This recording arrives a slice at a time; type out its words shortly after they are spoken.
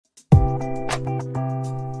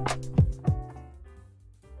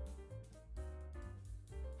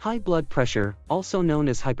High blood pressure, also known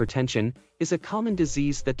as hypertension, is a common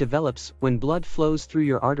disease that develops when blood flows through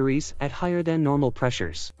your arteries at higher than normal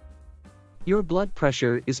pressures. Your blood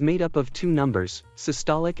pressure is made up of two numbers,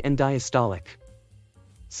 systolic and diastolic.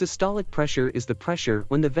 Systolic pressure is the pressure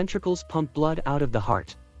when the ventricles pump blood out of the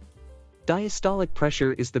heart. Diastolic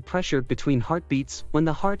pressure is the pressure between heartbeats when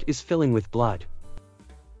the heart is filling with blood.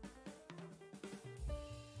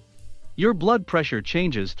 Your blood pressure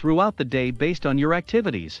changes throughout the day based on your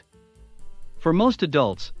activities. For most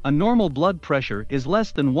adults, a normal blood pressure is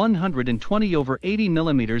less than 120/80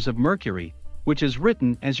 millimeters of mercury, which is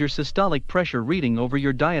written as your systolic pressure reading over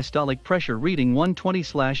your diastolic pressure reading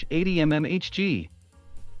 120/80 mmHg.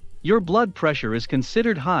 Your blood pressure is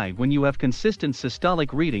considered high when you have consistent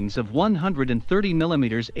systolic readings of 130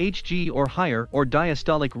 millimeters Hg or higher or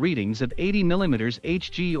diastolic readings of 80 millimeters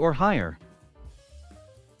Hg or higher.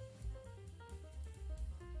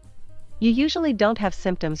 You usually don't have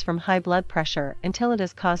symptoms from high blood pressure until it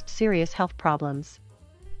has caused serious health problems.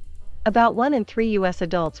 About 1 in 3 US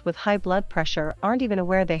adults with high blood pressure aren't even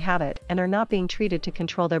aware they have it and are not being treated to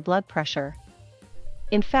control their blood pressure.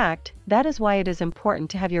 In fact, that is why it is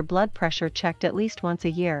important to have your blood pressure checked at least once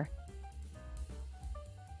a year.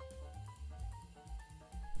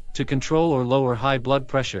 To control or lower high blood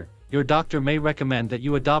pressure, your doctor may recommend that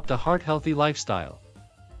you adopt a heart-healthy lifestyle.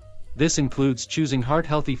 This includes choosing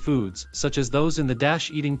heart-healthy foods, such as those in the DASH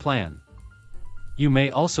eating plan. You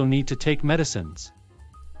may also need to take medicines.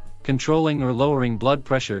 Controlling or lowering blood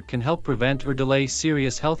pressure can help prevent or delay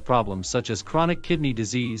serious health problems such as chronic kidney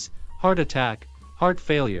disease, heart attack, heart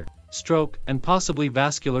failure, stroke, and possibly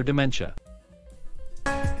vascular dementia.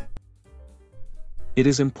 It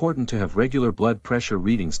is important to have regular blood pressure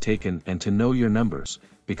readings taken and to know your numbers,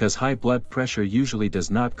 because high blood pressure usually does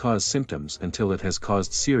not cause symptoms until it has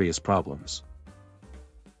caused serious problems.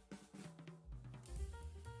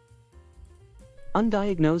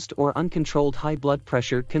 Undiagnosed or uncontrolled high blood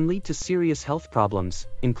pressure can lead to serious health problems,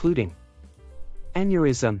 including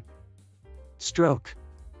aneurysm, stroke,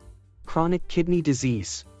 chronic kidney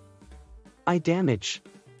disease, eye damage,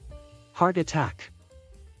 heart attack,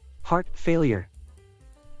 heart failure,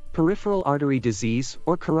 peripheral artery disease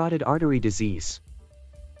or carotid artery disease,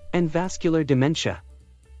 and vascular dementia.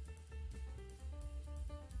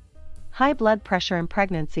 High blood pressure in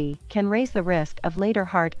pregnancy can raise the risk of later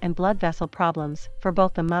heart and blood vessel problems for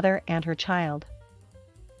both the mother and her child.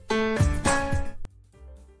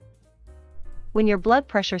 When your blood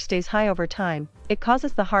pressure stays high over time, it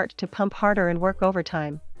causes the heart to pump harder and work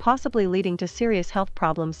overtime, possibly leading to serious health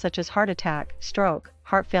problems such as heart attack, stroke,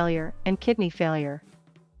 heart failure, and kidney failure.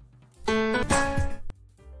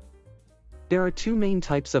 There are two main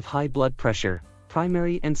types of high blood pressure,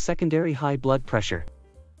 primary and secondary high blood pressure.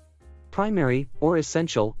 Primary, or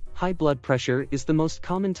essential, high blood pressure is the most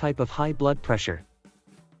common type of high blood pressure.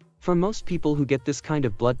 For most people who get this kind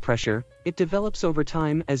of blood pressure, it develops over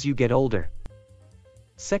time as you get older.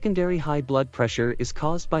 Secondary high blood pressure is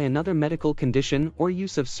caused by another medical condition or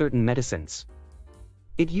use of certain medicines.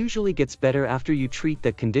 It usually gets better after you treat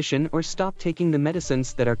that condition or stop taking the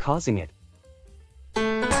medicines that are causing it.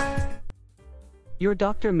 Your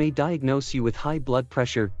doctor may diagnose you with high blood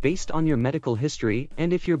pressure based on your medical history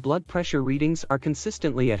and if your blood pressure readings are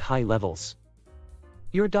consistently at high levels.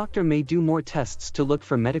 Your doctor may do more tests to look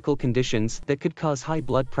for medical conditions that could cause high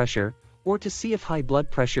blood pressure, or to see if high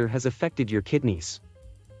blood pressure has affected your kidneys.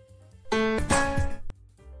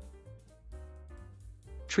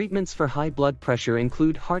 Treatments for high blood pressure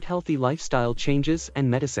include heart-healthy lifestyle changes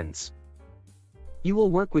and medicines. You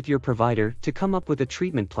will work with your provider to come up with a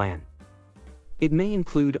treatment plan. It may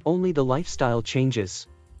include only the lifestyle changes.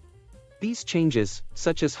 These changes,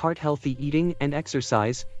 such as heart-healthy eating and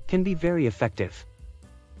exercise, can be very effective.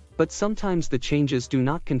 But sometimes the changes do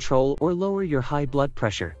not control or lower your high blood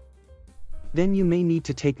pressure. Then you may need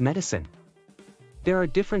to take medicine. There are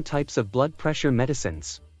different types of blood pressure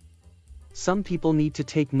medicines. Some people need to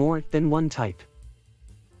take more than one type.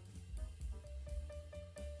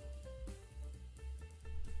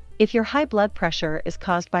 If your high blood pressure is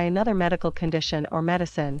caused by another medical condition or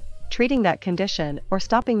medicine, treating that condition or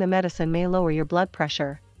stopping the medicine may lower your blood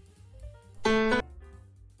pressure.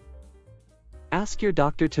 Ask your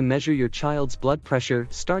doctor to measure your child's blood pressure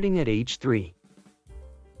starting at age 3.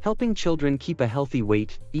 Helping children keep a healthy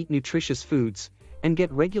weight, eat nutritious foods, and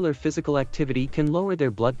get regular physical activity can lower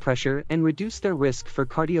their blood pressure and reduce their risk for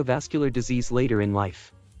cardiovascular disease later in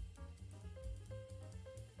life.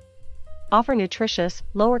 Offer nutritious,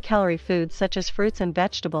 lower-calorie foods such as fruits and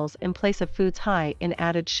vegetables in place of foods high in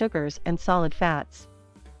added sugars and solid fats.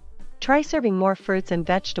 Try serving more fruits and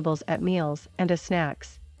vegetables at meals and as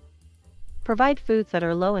snacks. Provide foods that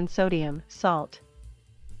are low in sodium, salt.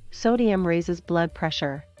 Sodium raises blood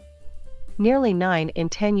pressure. Nearly 9 in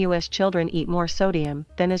 10 US children eat more sodium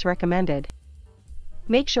than is recommended.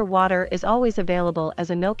 Make sure water is always available as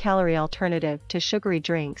a no-calorie alternative to sugary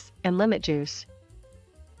drinks, and limit juice.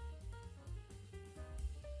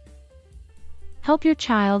 Help your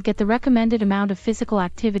child get the recommended amount of physical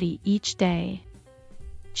activity each day.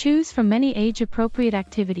 Choose from many age-appropriate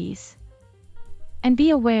activities. And be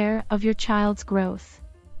aware of your child's growth.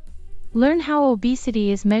 Learn how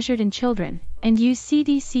obesity is measured in children, and use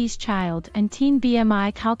CDC's Child and Teen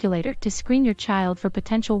BMI calculator to screen your child for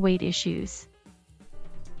potential weight issues.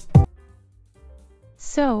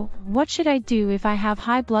 So, what should I do if I have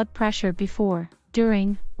high blood pressure before,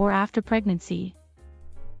 during, or after pregnancy?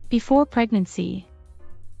 Before pregnancy.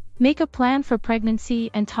 Make a plan for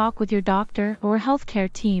pregnancy and talk with your doctor or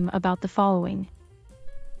healthcare team about the following.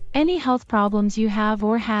 Any health problems you have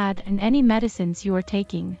or had and any medicines you are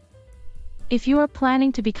taking. If you are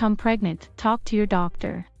planning to become pregnant, talk to your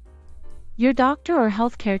doctor. Your doctor or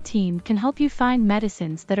healthcare team can help you find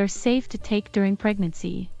medicines that are safe to take during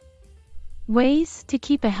pregnancy. Ways to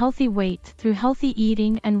keep a healthy weight through healthy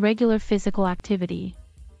eating and regular physical activity.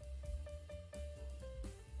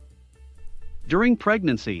 During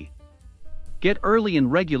pregnancy, get early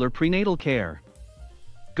and regular prenatal care.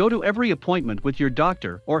 Go to every appointment with your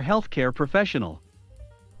doctor or healthcare professional.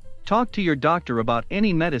 Talk to your doctor about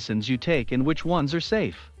any medicines you take and which ones are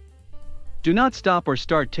safe. Do not stop or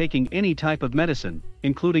start taking any type of medicine,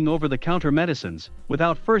 including over-the-counter medicines,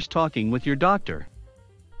 without first talking with your doctor.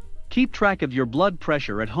 Keep track of your blood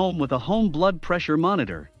pressure at home with a home blood pressure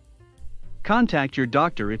monitor. Contact your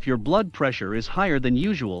doctor if your blood pressure is higher than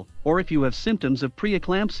usual or if you have symptoms of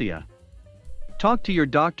preeclampsia. Talk to your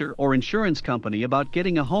doctor or insurance company about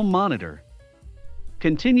getting a home monitor.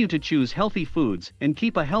 Continue to choose healthy foods and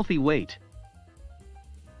keep a healthy weight.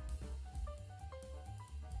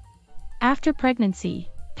 After pregnancy,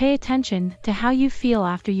 pay attention to how you feel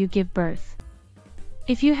after you give birth.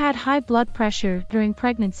 If you had high blood pressure during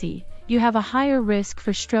pregnancy, you have a higher risk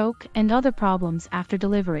for stroke and other problems after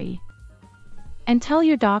delivery. And tell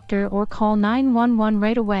your doctor or call 911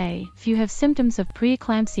 right away if you have symptoms of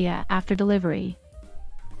preeclampsia after delivery.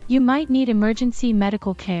 You might need emergency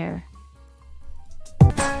medical care.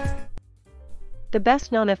 The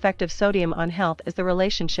best known effect of sodium on health is the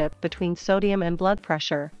relationship between sodium and blood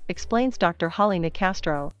pressure, explains Dr. Holly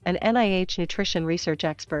Nicastro, an NIH nutrition research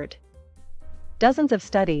expert. Dozens of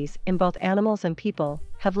studies, in both animals and people,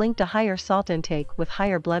 have linked a higher salt intake with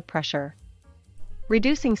higher blood pressure.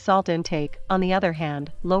 Reducing salt intake, on the other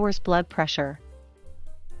hand, lowers blood pressure.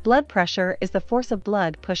 Blood pressure is the force of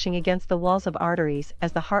blood pushing against the walls of arteries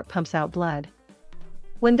as the heart pumps out blood.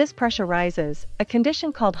 When this pressure rises, a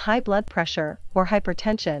condition called high blood pressure, or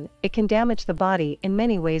hypertension, it can damage the body in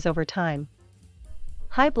many ways over time.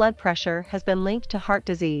 High blood pressure has been linked to heart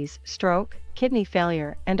disease, stroke, kidney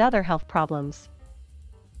failure, and other health problems.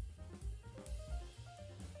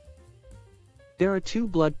 There are two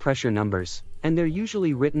blood pressure numbers, and they're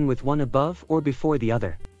usually written with one above or before the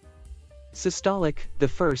other. Systolic, the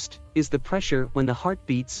first, is the pressure when the heart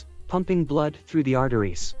beats, pumping blood through the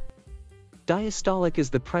arteries. Diastolic is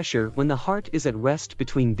the pressure when the heart is at rest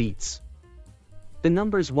between beats. The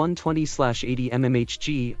numbers 120/80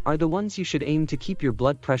 mmHg are the ones you should aim to keep your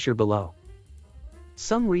blood pressure below.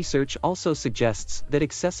 Some research also suggests that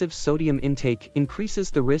excessive sodium intake increases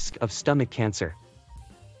the risk of stomach cancer.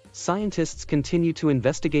 Scientists continue to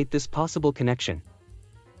investigate this possible connection.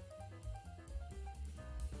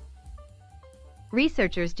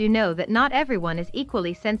 Researchers do know that not everyone is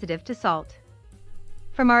equally sensitive to salt.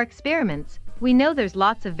 From our experiments, we know there's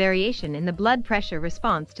lots of variation in the blood pressure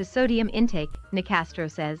response to sodium intake,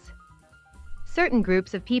 Nicastro says. Certain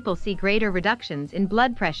groups of people see greater reductions in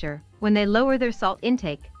blood pressure when they lower their salt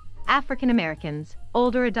intake: African Americans,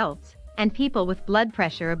 older adults, and people with blood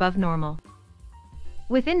pressure above normal.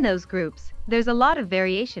 Within those groups, there's a lot of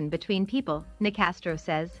variation between people, Nicastro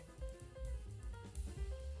says.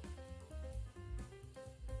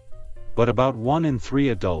 But about 1 in 3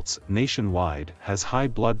 adults nationwide has high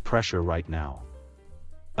blood pressure right now.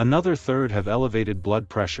 Another third have elevated blood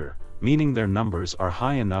pressure, meaning their numbers are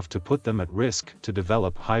high enough to put them at risk to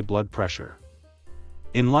develop high blood pressure.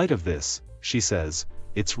 In light of this, she says,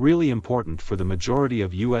 it's really important for the majority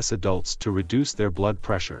of US adults to reduce their blood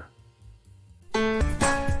pressure.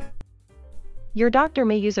 Your doctor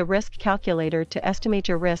may use a risk calculator to estimate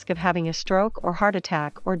your risk of having a stroke or heart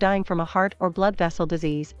attack or dying from a heart or blood vessel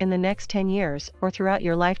disease in the next 10 years or throughout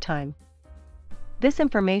your lifetime. This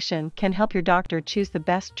information can help your doctor choose the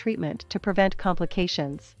best treatment to prevent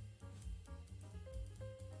complications.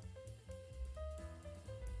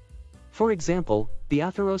 For example, the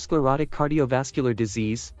atherosclerotic cardiovascular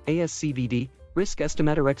disease, ASCVD, risk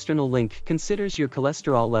estimator external link considers your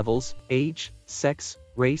cholesterol levels, age, sex,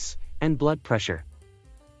 race, and blood pressure.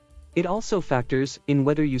 It also factors in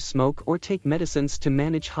whether you smoke or take medicines to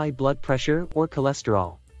manage high blood pressure or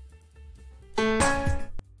cholesterol.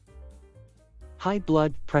 High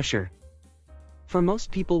blood pressure. For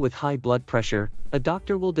most people with high blood pressure, a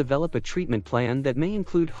doctor will develop a treatment plan that may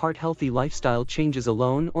include heart-healthy lifestyle changes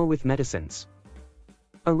alone or with medicines.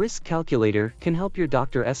 A risk calculator can help your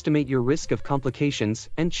doctor estimate your risk of complications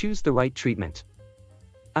and choose the right treatment.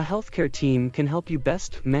 A healthcare team can help you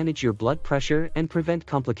best manage your blood pressure and prevent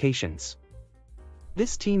complications.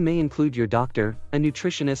 This team may include your doctor, a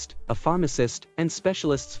nutritionist, a pharmacist, and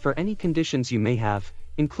specialists for any conditions you may have,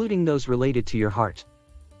 including those related to your heart.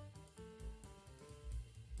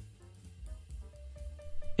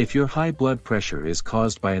 If your high blood pressure is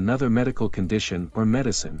caused by another medical condition or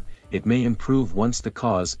medicine, it may improve once the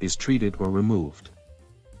cause is treated or removed.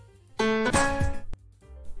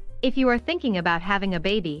 If you are thinking about having a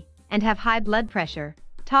baby and have high blood pressure,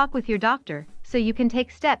 talk with your doctor so you can take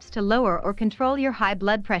steps to lower or control your high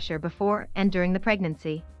blood pressure before and during the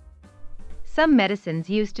pregnancy. Some medicines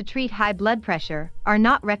used to treat high blood pressure are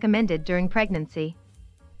not recommended during pregnancy.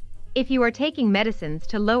 If you are taking medicines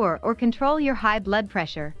to lower or control your high blood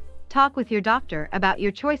pressure, talk with your doctor about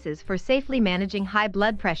your choices for safely managing high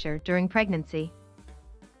blood pressure during pregnancy.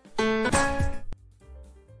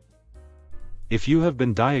 If you have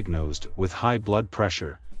been diagnosed with high blood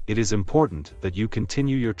pressure, it is important that you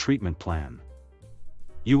continue your treatment plan.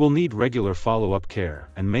 You will need regular follow-up care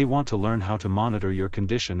and may want to learn how to monitor your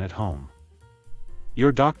condition at home.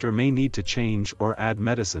 Your doctor may need to change or add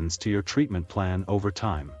medicines to your treatment plan over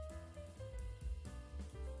time.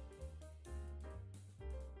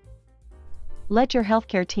 Let your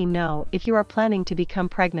healthcare team know if you are planning to become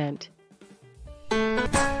pregnant.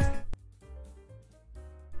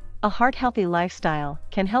 A heart-healthy lifestyle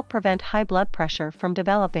can help prevent high blood pressure from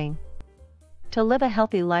developing. To live a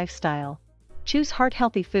healthy lifestyle, choose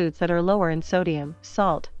heart-healthy foods that are lower in sodium,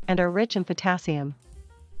 salt, and are rich in potassium.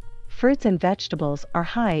 Fruits and vegetables are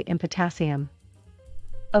high in potassium.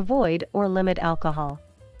 Avoid or limit alcohol.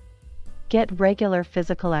 Get regular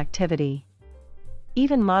physical activity.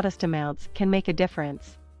 Even modest amounts can make a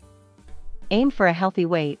difference. Aim for a healthy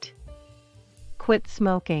weight. Quit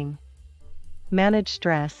smoking. Manage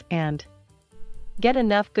stress and get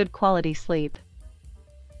enough good quality sleep.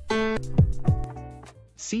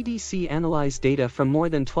 CDC analyzed data from more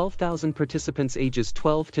than 12,000 participants ages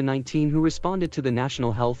 12 to 19 who responded to the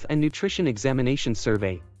National Health and Nutrition Examination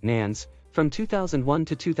Survey, NANS, from 2001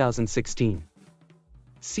 to 2016.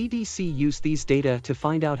 CDC used these data to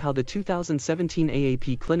find out how the 2017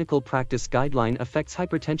 AAP Clinical Practice Guideline affects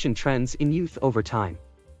hypertension trends in youth over time.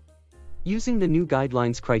 Using the new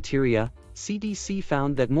guidelines criteria, CDC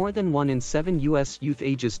found that more than 1 in 7 U.S. youth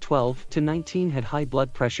ages 12 to 19 had high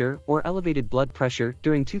blood pressure or elevated blood pressure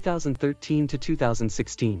during 2013 to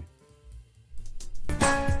 2016.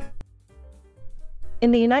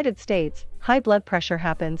 In the United States, high blood pressure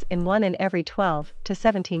happens in 1 in every 12 to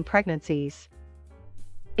 17 pregnancies.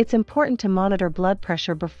 It's important to monitor blood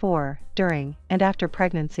pressure before, during, and after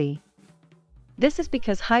pregnancy. This is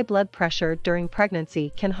because high blood pressure during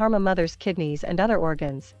pregnancy can harm a mother's kidneys and other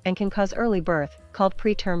organs, and can cause early birth, called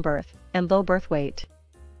preterm birth, and low birth weight.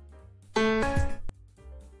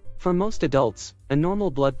 For most adults, a normal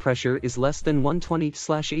blood pressure is less than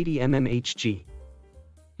 120/80 mmHg.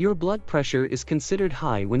 Your blood pressure is considered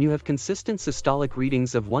high when you have consistent systolic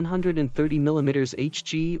readings of 130 mm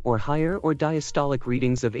Hg or higher or diastolic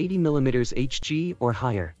readings of 80 mm Hg or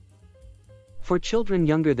higher. For children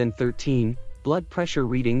younger than 13, blood pressure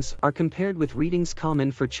readings are compared with readings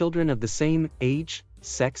common for children of the same age,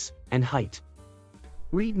 sex, and height.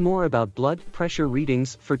 Read more about blood pressure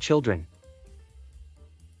readings for children.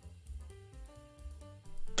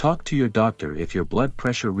 Talk to your doctor if your blood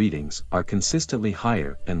pressure readings are consistently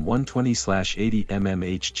higher than 120/80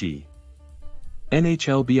 mmHg.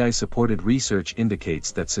 NHLBI-supported research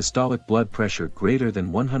indicates that systolic blood pressure greater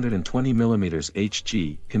than 120 mm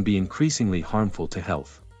Hg can be increasingly harmful to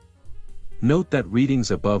health. Note that readings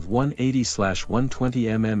above 180/120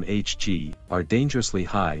 mmHg are dangerously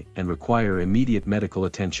high and require immediate medical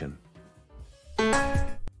attention.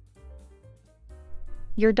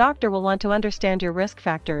 Your doctor will want to understand your risk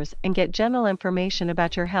factors and get general information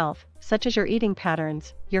about your health, such as your eating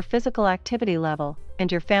patterns, your physical activity level,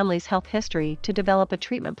 and your family's health history to develop a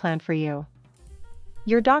treatment plan for you.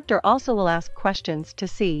 Your doctor also will ask questions to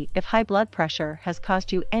see if high blood pressure has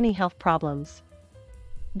caused you any health problems.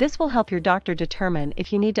 This will help your doctor determine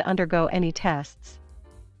if you need to undergo any tests.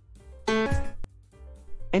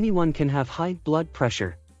 Anyone can have high blood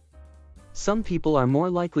pressure. Some people are more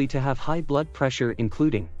likely to have high blood pressure,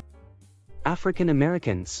 including African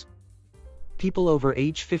Americans, people over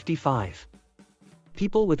age 55,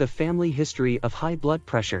 people with a family history of high blood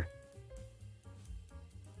pressure.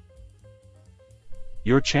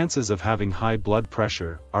 Your chances of having high blood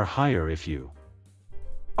pressure are higher if you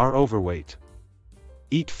are overweight,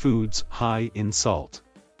 eat foods high in salt,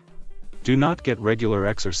 do not get regular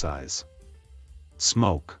exercise,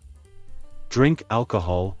 smoke, drink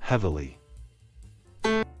alcohol heavily.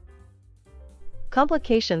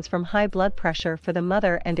 Complications from high blood pressure for the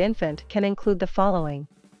mother and infant can include the following.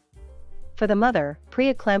 For the mother,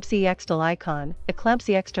 preeclampsia external icon,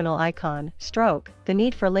 eclampsia external icon, stroke, the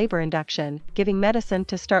need for labor induction, giving medicine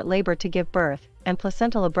to start labor to give birth, and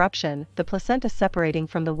placental abruption, the placenta separating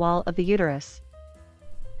from the wall of the uterus.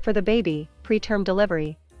 For the baby, preterm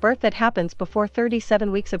delivery, birth that happens before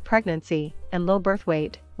 37 weeks of pregnancy, and low birth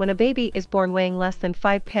weight, when a baby is born weighing less than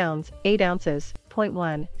 5 pounds, 8 ounces,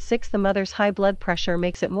 0.16. The mother's high blood pressure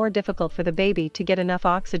makes it more difficult for the baby to get enough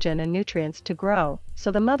oxygen and nutrients to grow, so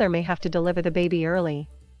the mother may have to deliver the baby early.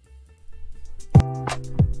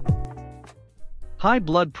 High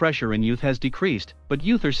blood pressure in youth has decreased, but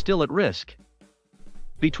youth are still at risk.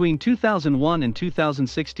 Between 2001 and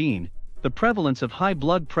 2016, the prevalence of high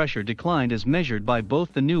blood pressure declined as measured by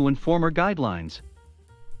both the new and former guidelines.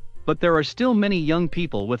 But there are still many young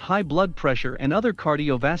people with high blood pressure and other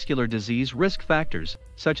cardiovascular disease risk factors,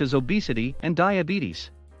 such as obesity and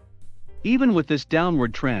diabetes. Even with this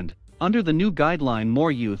downward trend, under the new guideline,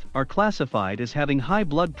 more youth are classified as having high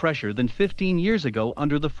blood pressure than 15 years ago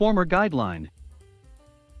under the former guideline.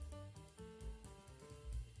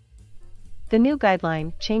 The new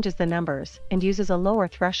guideline changes the numbers and uses a lower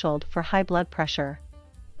threshold for high blood pressure.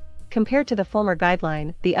 Compared to the former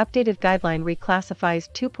guideline, the updated guideline reclassifies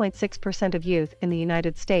 2.6% of youth in the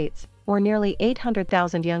United States, or nearly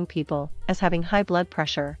 800,000 young people, as having high blood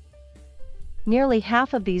pressure. Nearly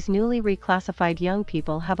half of these newly reclassified young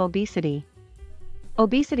people have obesity.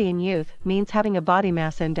 Obesity in youth means having a body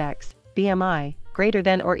mass index, BMI, greater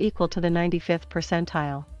than or equal to the 95th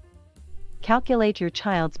percentile. Calculate your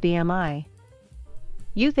child's BMI.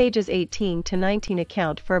 Youth ages 18 to 19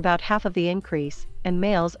 account for about half of the increase, and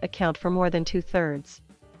males account for more than 2/3.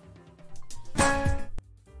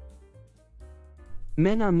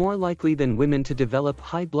 Men are more likely than women to develop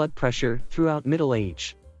high blood pressure throughout middle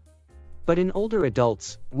age. But in older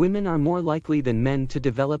adults, women are more likely than men to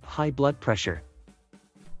develop high blood pressure.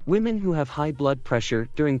 Women who have high blood pressure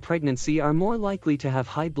during pregnancy are more likely to have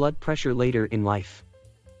high blood pressure later in life.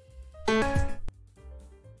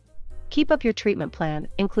 Keep up your treatment plan,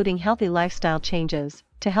 including healthy lifestyle changes,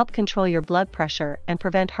 to help control your blood pressure and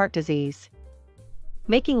prevent heart disease.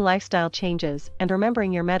 Making lifestyle changes and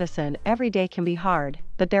remembering your medicine every day can be hard,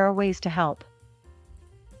 but there are ways to help.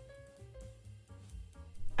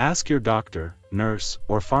 Ask your doctor, nurse,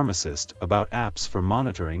 or pharmacist about apps for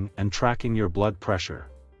monitoring and tracking your blood pressure.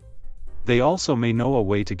 They also may know a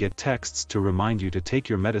way to get texts to remind you to take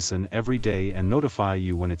your medicine every day and notify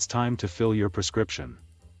you when it's time to fill your prescription.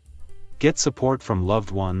 Get support from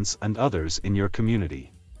loved ones and others in your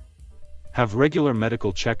community. Have regular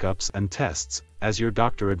medical checkups and tests, as your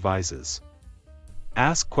doctor advises.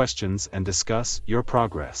 Ask questions and discuss your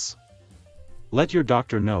progress. Let your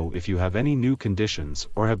doctor know if you have any new conditions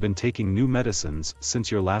or have been taking new medicines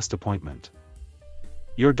since your last appointment.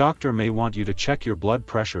 Your doctor may want you to check your blood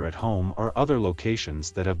pressure at home or other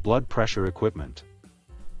locations that have blood pressure equipment.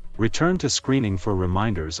 Return to screening for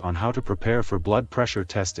reminders on how to prepare for blood pressure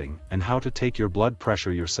testing and how to take your blood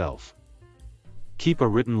pressure yourself. Keep a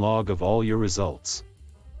written log of all your results.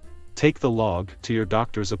 Take the log to your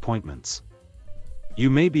doctor's appointments. You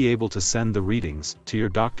may be able to send the readings to your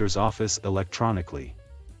doctor's office electronically.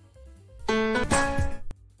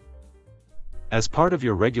 As part of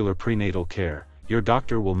your regular prenatal care, your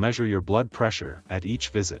doctor will measure your blood pressure at each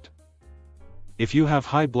visit. If you have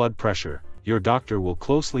high blood pressure, your doctor will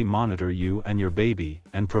closely monitor you and your baby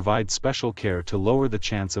and provide special care to lower the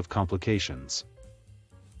chance of complications.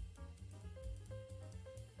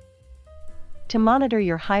 To monitor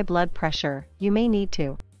your high blood pressure, you may need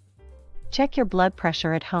to check your blood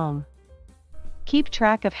pressure at home. Keep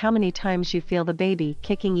track of how many times you feel the baby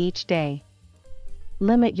kicking each day.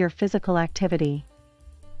 Limit your physical activity.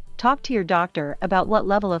 Talk to your doctor about what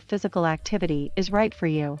level of physical activity is right for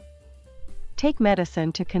you. Take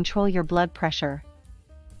medicine to control your blood pressure.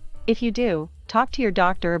 If you do, talk to your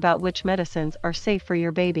doctor about which medicines are safe for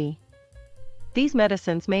your baby. These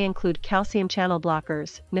medicines may include calcium channel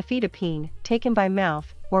blockers, nifedipine, taken by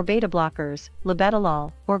mouth, or beta blockers,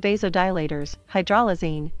 labetalol, or vasodilators,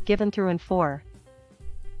 hydralazine, given through and for.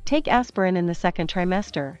 Take aspirin in the second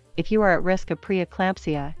trimester, if you are at risk of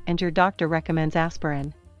preeclampsia and your doctor recommends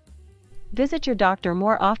aspirin. Visit your doctor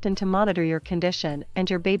more often to monitor your condition and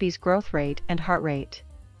your baby's growth rate and heart rate.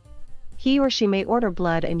 He or she may order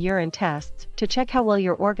blood and urine tests to check how well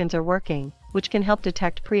your organs are working, which can help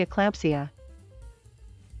detect preeclampsia.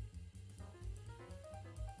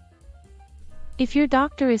 If your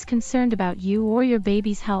doctor is concerned about you or your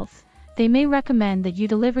baby's health, they may recommend that you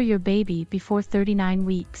deliver your baby before 39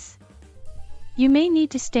 weeks. You may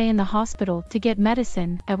need to stay in the hospital to get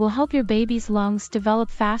medicine that will help your baby's lungs develop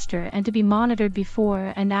faster and to be monitored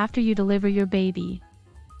before and after you deliver your baby.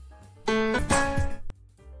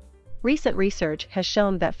 Recent research has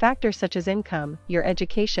shown that factors such as income, your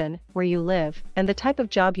education, where you live, and the type of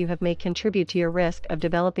job you have may contribute to your risk of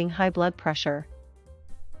developing high blood pressure.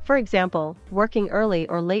 For example, working early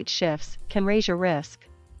or late shifts can raise your risk.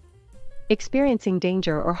 Experiencing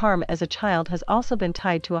danger or harm as a child has also been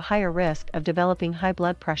tied to a higher risk of developing high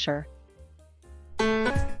blood pressure.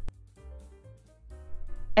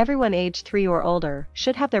 Everyone aged 3 or older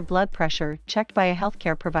should have their blood pressure checked by a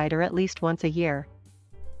healthcare provider at least once a year.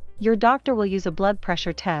 Your doctor will use a blood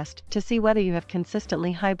pressure test to see whether you have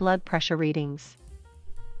consistently high blood pressure readings.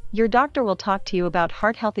 Your doctor will talk to you about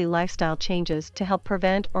heart-healthy lifestyle changes to help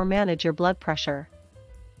prevent or manage your blood pressure.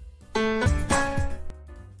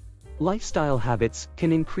 Lifestyle habits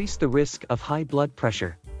can increase the risk of high blood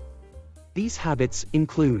pressure. These habits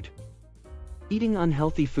include eating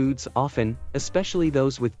unhealthy foods often, especially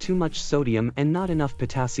those with too much sodium and not enough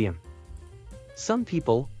potassium. Some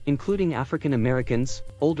people, including African Americans,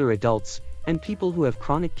 older adults, and people who have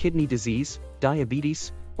chronic kidney disease,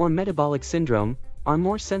 diabetes, or metabolic syndrome, are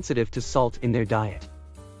more sensitive to salt in their diet.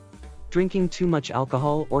 Drinking too much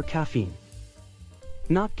alcohol or caffeine.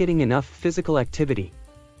 Not getting enough physical activity.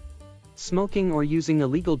 Smoking or using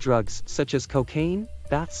illegal drugs such as cocaine,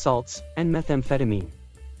 bath salts, and methamphetamine.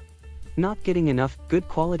 Not getting enough good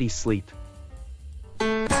quality sleep.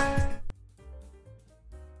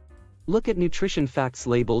 Look at nutrition facts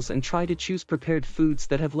labels and try to choose prepared foods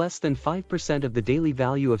that have less than 5% of the daily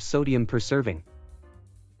value of sodium per serving.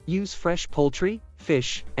 Use fresh poultry,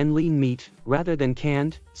 fish, and lean meat, rather than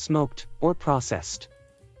canned, smoked, or processed.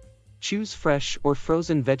 Choose fresh or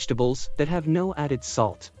frozen vegetables that have no added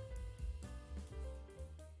salt.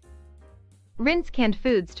 Rinse canned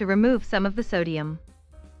foods to remove some of the sodium.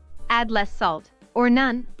 Add less salt, or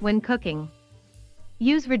none, when cooking.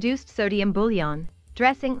 Use reduced sodium bouillon,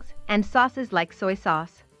 dressings, and sauces like soy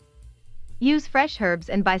sauce. Use fresh herbs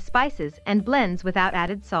and buy spices and blends without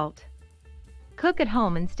added salt. Cook at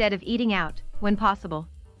home instead of eating out, when possible.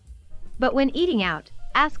 But when eating out,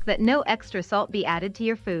 ask that no extra salt be added to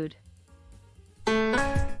your food.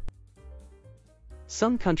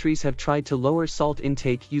 Some countries have tried to lower salt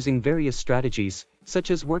intake using various strategies, such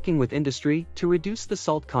as working with industry to reduce the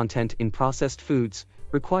salt content in processed foods,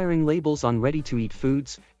 requiring labels on ready-to-eat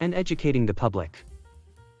foods, and educating the public.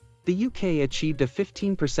 The UK achieved a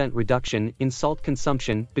 15% reduction in salt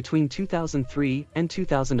consumption between 2003 and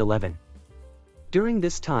 2011. During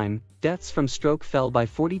this time, deaths from stroke fell by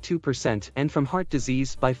 42% and from heart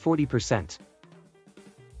disease by 40%.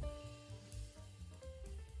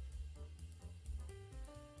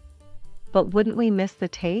 But wouldn't we miss the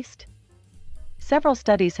taste? Several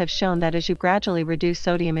studies have shown that as you gradually reduce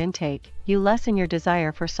sodium intake, you lessen your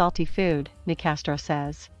desire for salty food, Nicastro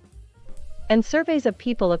says. And surveys of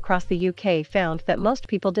people across the UK found that most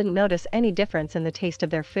people didn't notice any difference in the taste of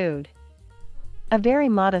their food. A very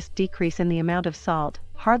modest decrease in the amount of salt,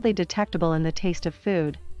 hardly detectable in the taste of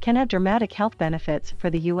food, can have dramatic health benefits for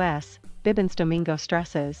the US, Bibens-Domingo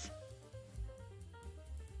stresses.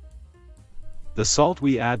 The salt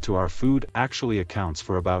we add to our food actually accounts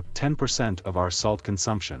for about 10% of our salt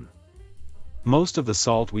consumption. Most of the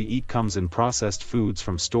salt we eat comes in processed foods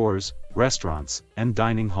from stores, restaurants, and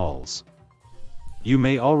dining halls. You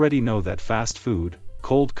may already know that fast food,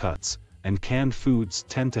 cold cuts, and canned foods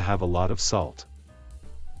tend to have a lot of salt.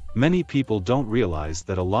 Many people don't realize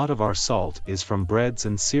that a lot of our salt is from breads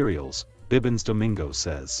and cereals, Bibens-Domingo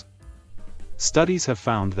says. Studies have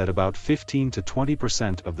found that about 15 to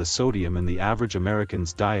 20% of the sodium in the average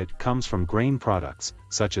American's diet comes from grain products,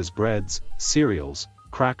 such as breads, cereals,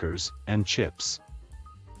 crackers, and chips.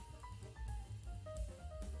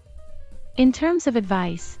 In terms of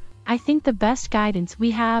advice, I think the best guidance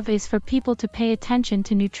we have is for people to pay attention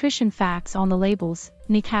to nutrition facts on the labels,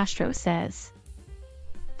 Nicastro says.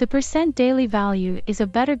 The percent daily value is a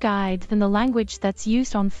better guide than the language that's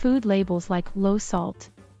used on food labels like low salt.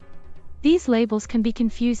 These labels can be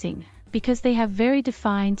confusing because they have very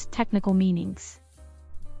defined technical meanings.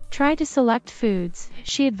 Try to select foods,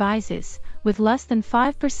 she advises, with less than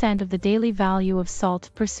 5% of the daily value of salt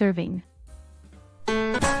per serving.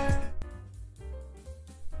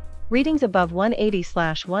 Readings above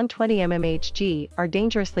 180/120 mmHg are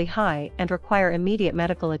dangerously high and require immediate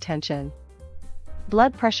medical attention.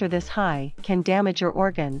 Blood pressure this high can damage your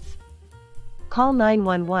organs. Call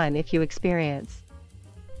 911 if you experience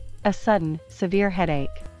a sudden, severe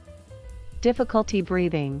headache, difficulty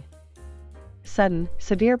breathing, sudden,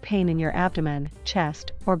 severe pain in your abdomen,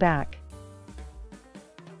 chest, or back.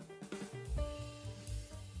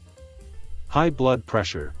 High blood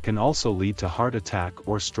pressure can also lead to heart attack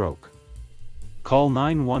or stroke. Call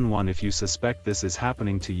 911 if you suspect this is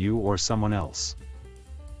happening to you or someone else.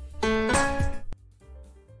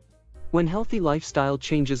 When healthy lifestyle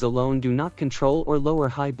changes alone do not control or lower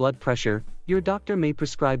high blood pressure, your doctor may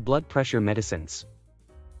prescribe blood pressure medicines.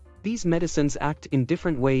 These medicines act in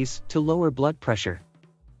different ways to lower blood pressure.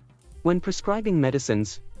 When prescribing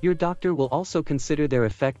medicines, your doctor will also consider their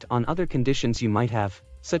effect on other conditions you might have,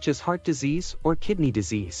 such as heart disease or kidney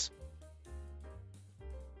disease.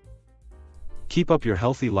 Keep up your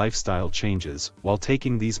healthy lifestyle changes while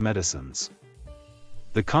taking these medicines.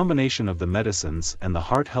 The combination of the medicines and the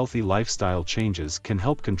heart-healthy lifestyle changes can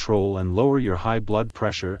help control and lower your high blood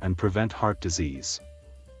pressure and prevent heart disease.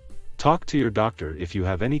 Talk to your doctor if you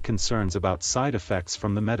have any concerns about side effects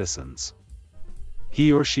from the medicines.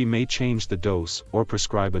 He or she may change the dose or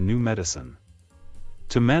prescribe a new medicine.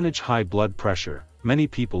 To manage high blood pressure, many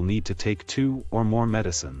people need to take 2 or more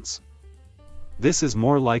medicines. This is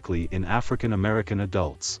more likely in African American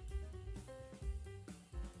adults.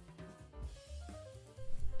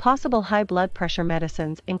 Possible high blood pressure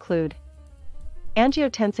medicines include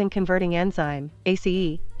angiotensin-converting enzyme,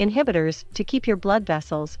 ACE, inhibitors to keep your blood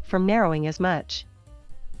vessels from narrowing as much.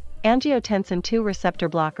 Angiotensin II receptor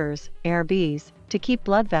blockers, ARBs, to keep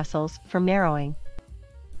blood vessels from narrowing.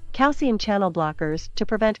 Calcium channel blockers to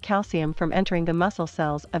prevent calcium from entering the muscle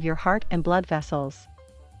cells of your heart and blood vessels.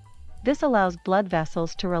 This allows blood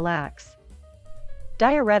vessels to relax.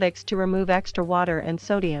 Diuretics to remove extra water and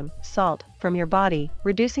sodium, salt, from your body,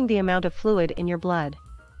 reducing the amount of fluid in your blood.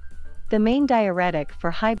 The main diuretic for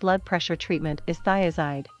high blood pressure treatment is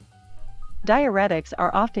thiazide. Diuretics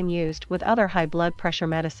are often used with other high blood pressure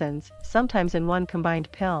medicines, sometimes in one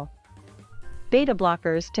combined pill. Beta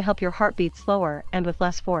blockers to help your heart beat slower and with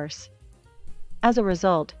less force. As a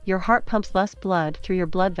result, your heart pumps less blood through your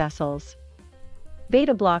blood vessels.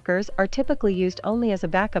 Beta blockers are typically used only as a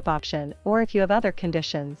backup option or if you have other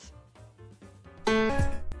conditions.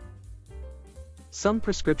 Some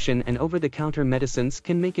prescription and over-the-counter medicines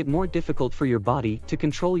can make it more difficult for your body to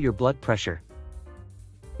control your blood pressure.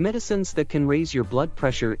 Medicines that can raise your blood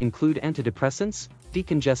pressure include antidepressants,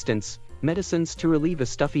 decongestants, medicines to relieve a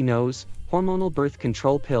stuffy nose, hormonal birth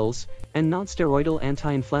control pills, and non-steroidal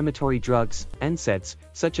anti-inflammatory drugs, NSAIDs,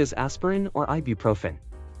 such as aspirin or ibuprofen.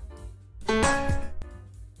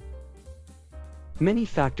 Many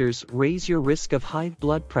factors raise your risk of high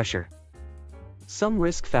blood pressure. Some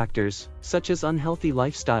risk factors, such as unhealthy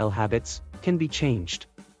lifestyle habits, can be changed.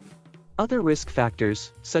 Other risk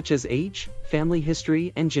factors, such as age, family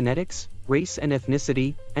history and genetics, race and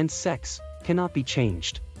ethnicity, and sex, cannot be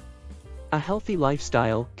changed. A healthy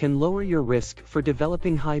lifestyle can lower your risk for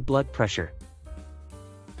developing high blood pressure.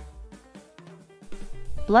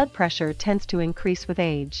 Blood pressure tends to increase with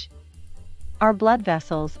age. Our blood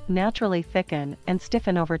vessels naturally thicken and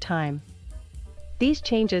stiffen over time. These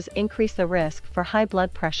changes increase the risk for high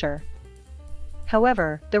blood pressure.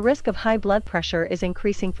 However, the risk of high blood pressure is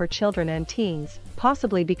increasing for children and teens,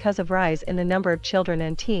 possibly because of rise in the number of children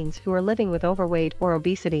and teens who are living with overweight or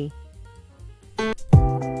obesity.